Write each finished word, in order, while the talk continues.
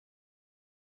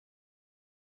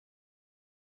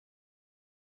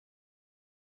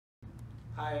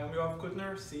Hi, I'm Yoav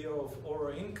Kutner, CEO of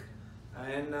ORO Inc.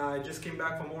 And I just came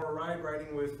back from ORO Ride,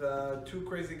 riding with two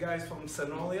crazy guys from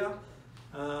Synolia.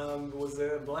 It was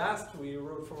a blast. We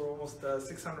rode for almost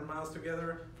 600 miles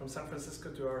together from San Francisco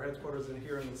to our headquarters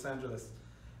here in Los Angeles.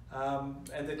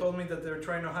 And they told me that they're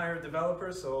trying to hire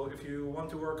developers, so if you want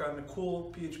to work on a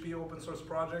cool PHP open source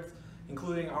project,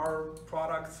 including our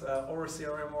products, ORO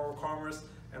CRM, ORO Commerce,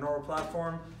 and ORO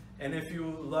Platform, and if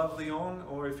you love Lyon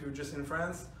or if you're just in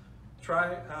France,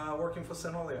 try working for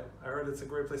Synolia. I heard it's a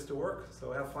great place to work,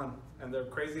 so have fun. And they're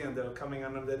crazy and they're coming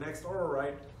on the next ORO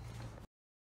Ride.